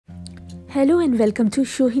Hello and welcome to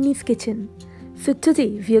Shohini's Kitchen. So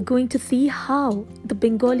today we are going to see how the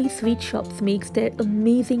Bengali sweet shops makes their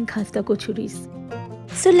amazing Khasta Kachoris.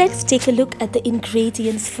 So let's take a look at the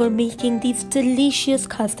ingredients for making these delicious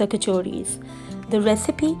Khasta Kachoris. The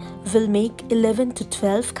recipe will make 11 to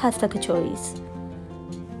 12 Khasta Kachoris.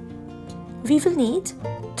 We will need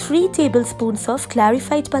 3 tablespoons of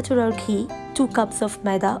clarified butter or ghee, 2 cups of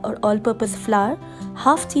maida or all-purpose flour,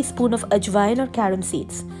 half teaspoon of ajwain or carom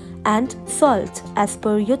seeds, and salt as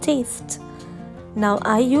per your taste. Now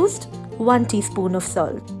I used 1 teaspoon of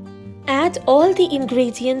salt. Add all the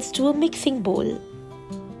ingredients to a mixing bowl.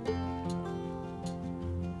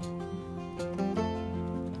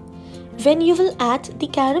 When you will add the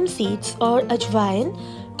carom seeds or ajwain,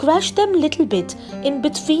 crush them little bit in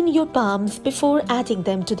between your palms before adding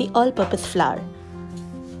them to the all-purpose flour.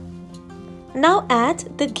 Now add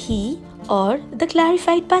the ghee or the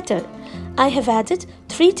clarified butter. I have added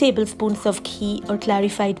 3 tablespoons of ghee or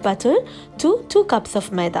clarified butter to 2 cups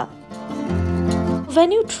of maida.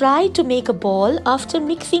 When you try to make a ball after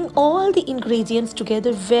mixing all the ingredients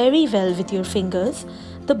together very well with your fingers,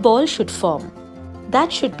 the ball should form.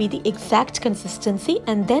 That should be the exact consistency,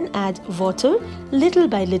 and then add water little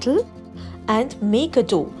by little and make a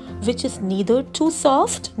dough which is neither too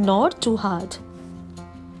soft nor too hard.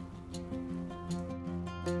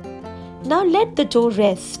 Now let the dough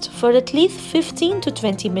rest for at least 15 to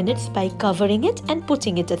 20 minutes by covering it and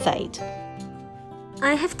putting it aside.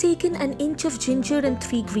 I have taken an inch of ginger and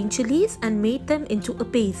 3 green chilies and made them into a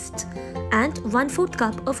paste, and 1/4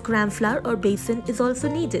 cup of gram flour or besan is also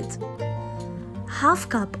needed. Half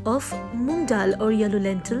cup of moong dal or yellow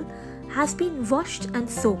lentil has been washed and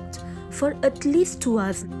soaked for at least 2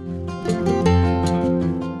 hours.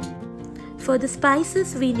 For the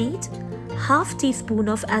spices we need half teaspoon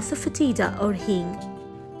of asafoetida or hing,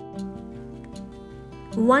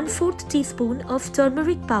 1/4 teaspoon of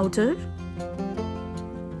turmeric powder,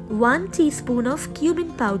 1 teaspoon of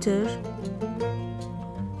cumin powder,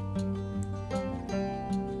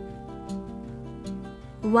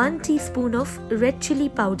 1 teaspoon of red chili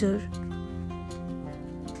powder,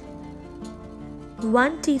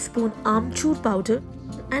 1 teaspoon amchur powder,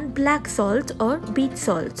 and black salt or beet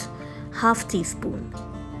salt, half teaspoon.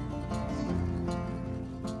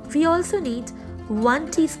 We also need 1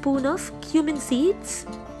 teaspoon of cumin seeds,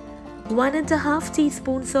 1.5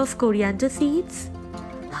 teaspoons of coriander seeds,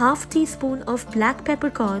 half teaspoon of black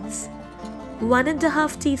peppercorns,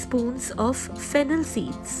 1.5 teaspoons of fennel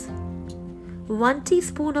seeds, 1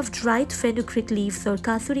 teaspoon of dried fenugreek leaves or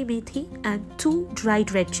kasuri methi, and 2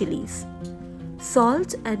 dried red chilies.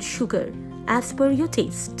 Salt and sugar as per your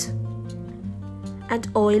taste.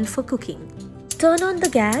 And oil for cooking. Turn on the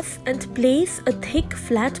gas and place a thick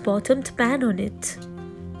flat-bottomed pan on it.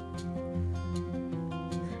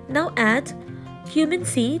 Now add cumin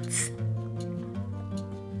seeds,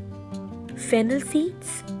 fennel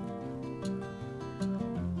seeds,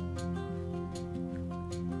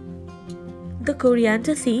 the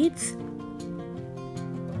coriander seeds,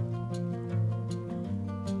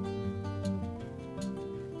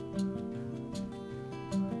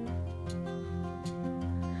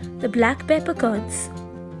 the black peppercorns,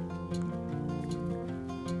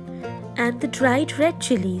 and the dried red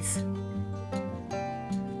chilies.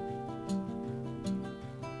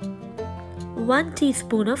 1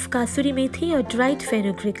 teaspoon of kasuri methi or dried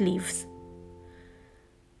fenugreek leaves.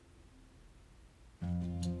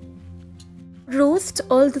 Roast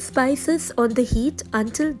all the spices on the heat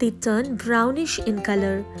until they turn brownish in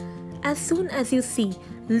color. As soon as you see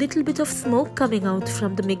little bit of smoke coming out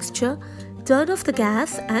from the mixture, turn off the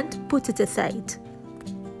gas and put it aside.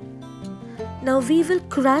 Now we will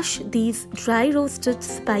crush these dry roasted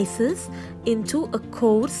spices into a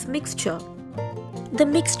coarse mixture. The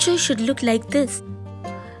mixture should look like this.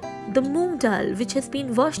 The moong dal, which has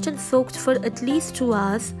been washed and soaked for at least 2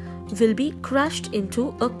 hours, will be crushed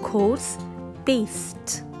into a coarse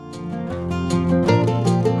paste.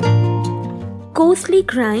 Coarsely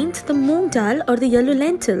grind the moong dal or the yellow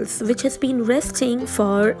lentils, which has been resting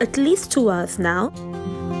for at least 2 hours now.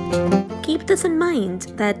 Keep this in mind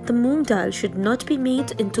that the moong dal should not be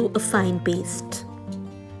made into a fine paste.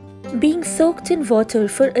 Being soaked in water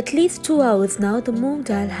for at least 2 hours now, the moong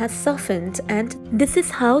dal has softened, and this is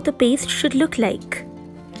how the paste should look like.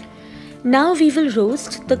 Now we will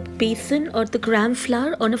roast the besan or the gram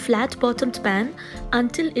flour on a flat-bottomed pan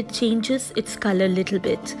until it changes its color little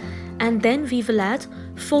bit, and then we will add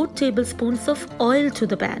 4 tablespoons of oil to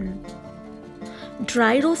the pan.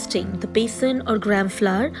 Dry roasting the besan or gram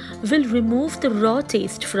flour will remove the raw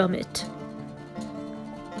taste from it.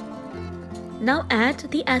 Now add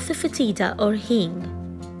the asafoetida or hing.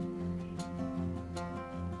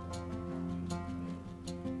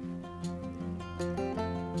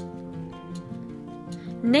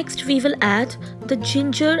 Next we will add the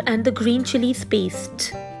ginger and the green chilies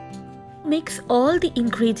paste. Mix all the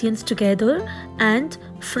ingredients together and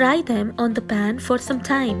fry them on the pan for some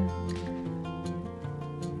time.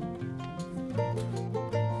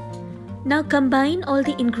 Now combine all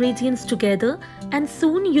the ingredients together and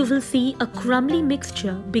soon you will see a crumbly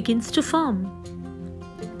mixture begins to form.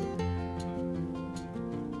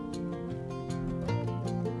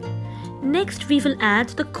 Next we will add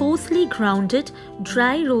the coarsely grounded,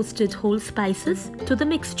 dry roasted whole spices to the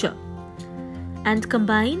mixture and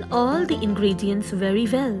combine all the ingredients very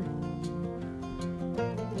well.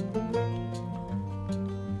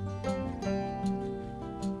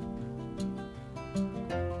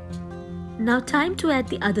 Now time to add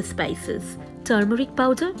the other spices. Turmeric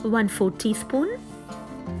powder 1/4 teaspoon,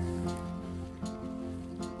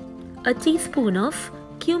 a teaspoon of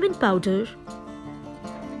cumin powder,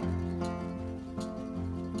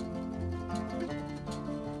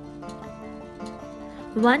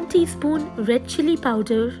 one teaspoon red chili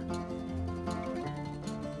powder,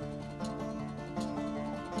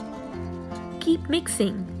 keep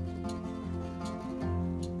mixing.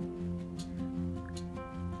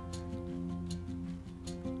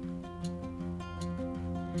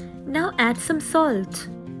 Now add some salt.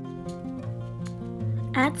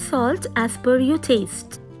 Add salt as per your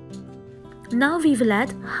taste. Now we will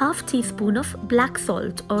add half teaspoon of black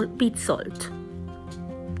salt or beach salt.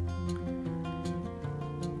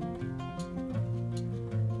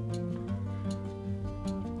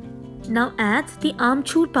 Now add the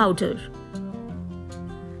amchur powder.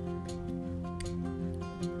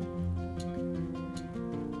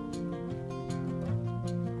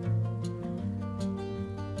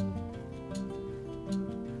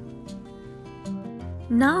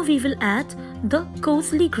 Now we will add the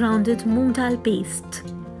coarsely grounded moong dal paste.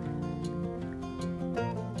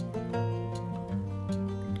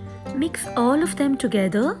 Mix all of them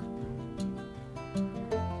together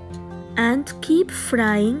and keep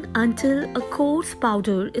frying until a coarse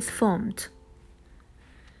powder is formed.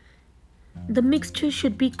 The mixture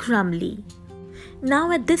should be crumbly.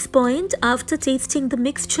 Now at this point, after tasting the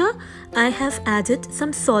mixture, I have added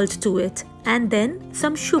some salt to it and then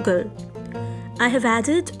some sugar. I have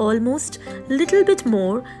added almost little bit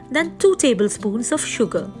more than 2 tablespoons of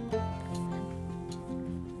sugar.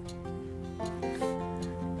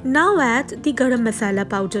 Now add the garam masala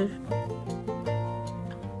powder.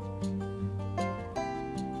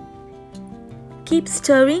 Keep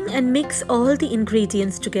stirring and mix all the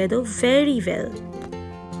ingredients together very well.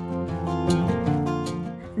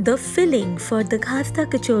 The filling for the Khasta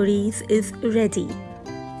Kachoris is ready.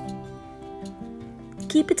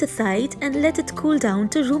 Keep it aside and let it cool down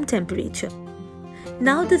to room temperature.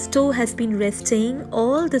 Now this dough has been resting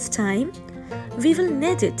all this time. We will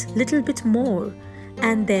knead it little bit more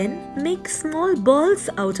and then make small balls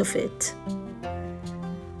out of it.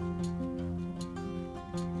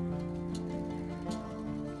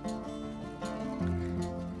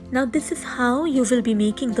 Now this is how you will be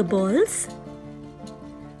making the balls.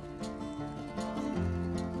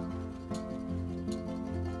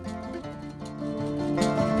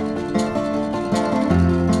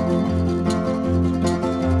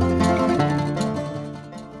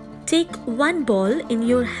 Take one ball in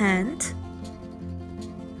your hand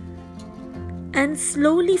and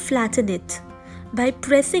slowly flatten it by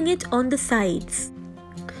pressing it on the sides.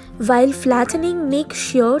 While flattening, make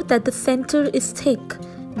sure that the center is thick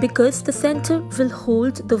because the center will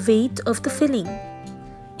hold the weight of the filling.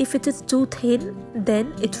 If it is too thin,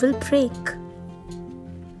 then it will break.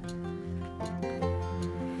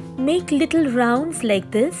 Make little rounds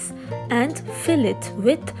like this and fill it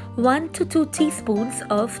with 1 to 2 teaspoons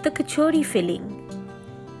of the kachori filling.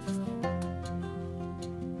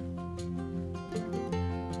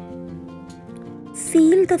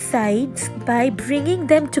 Seal the sides by bringing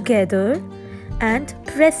them together and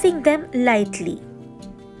pressing them lightly.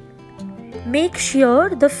 Make sure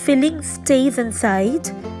the filling stays inside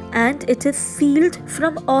and it is sealed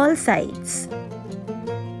from all sides.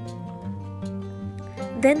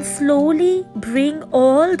 Then slowly bring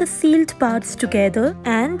all the sealed parts together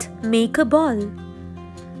and make a ball.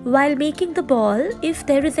 While making the ball, if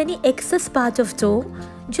there is any excess part of dough,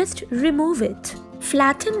 just remove it.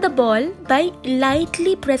 Flatten the ball by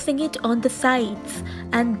lightly pressing it on the sides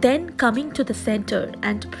and then coming to the center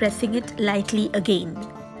and pressing it lightly again.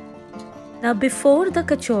 Now before the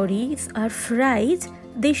kachoris are fried,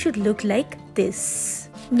 they should look like this.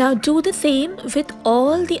 Now do the same with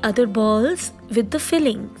all the other balls with the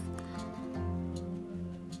filling.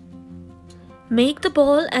 Make the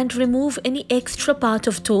ball and remove any extra part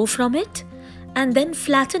of dough from it and then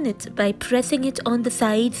flatten it by pressing it on the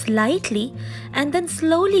sides lightly and then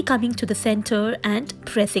slowly coming to the center and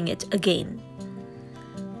pressing it again.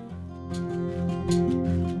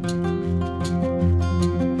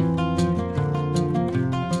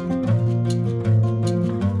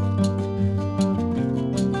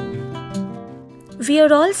 We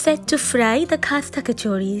are all set to fry the Khasta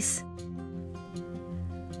Kachoris.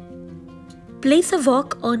 Place a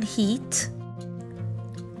wok on heat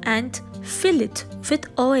and fill it with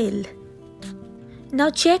oil. Now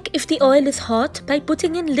check if the oil is hot by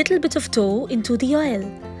putting in little bit of dough into the oil.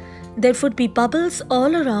 There would be bubbles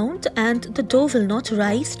all around and the dough will not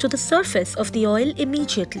rise to the surface of the oil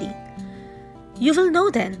immediately. You will know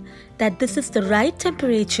then that this is the right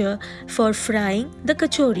temperature for frying the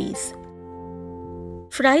kachoris.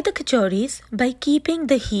 Fry the kachoris by keeping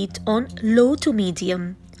the heat on low to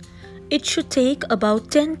medium. It should take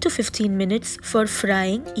about 10 to 15 minutes for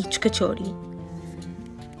frying each kachori.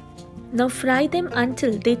 Now fry them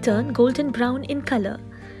until they turn golden brown in color.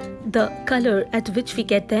 The color at which we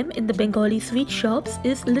get them in the Bengali sweet shops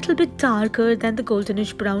is a little bit darker than the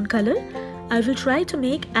goldenish brown color. I will try to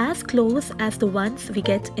make as close as the ones we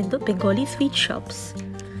get in the Bengali sweet shops.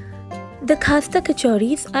 The Khasta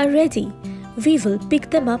Kachoris are ready. We will pick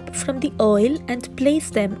them up from the oil and place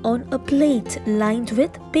them on a plate lined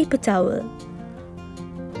with paper towel.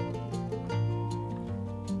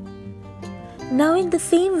 Now in the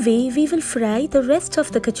same way we will fry the rest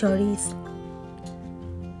of the kachoris.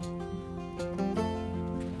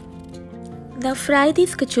 Now fry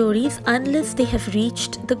these kachoris unless they have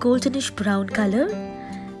reached the goldenish brown color,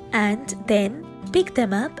 and then pick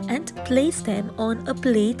them up and place them on a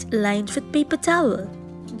plate lined with paper towel,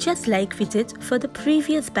 just like we did for the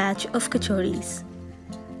previous batch of kachoris.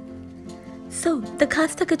 So the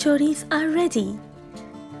Khasta Kachoris are ready.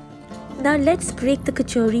 Now let's break the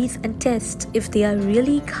kachoris and test if they are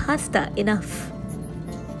really khasta enough.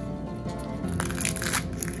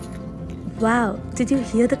 Wow, did you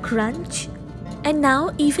hear the crunch? And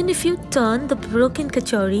now even if you turn the broken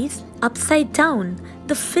kachoris upside down,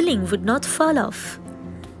 the filling would not fall off.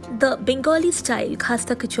 The Bengali style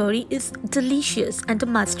Khasta Kachori is delicious and a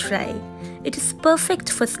must try. It is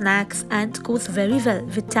perfect for snacks and goes very well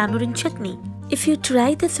with tamarind chutney. If you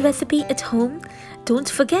try this recipe at home, don't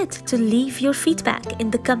forget to leave your feedback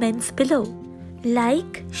in the comments below.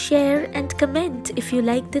 Like, share and comment if you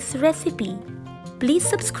like this recipe. Please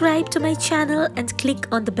subscribe to my channel and click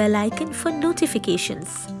on the bell icon for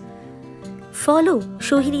notifications. Follow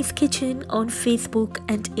Shohini's Kitchen on Facebook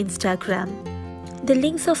and Instagram. The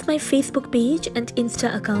links of my Facebook page and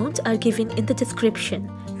Insta account are given in the description.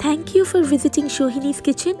 Thank you for visiting Shohini's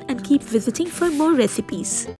Kitchen and keep visiting for more recipes.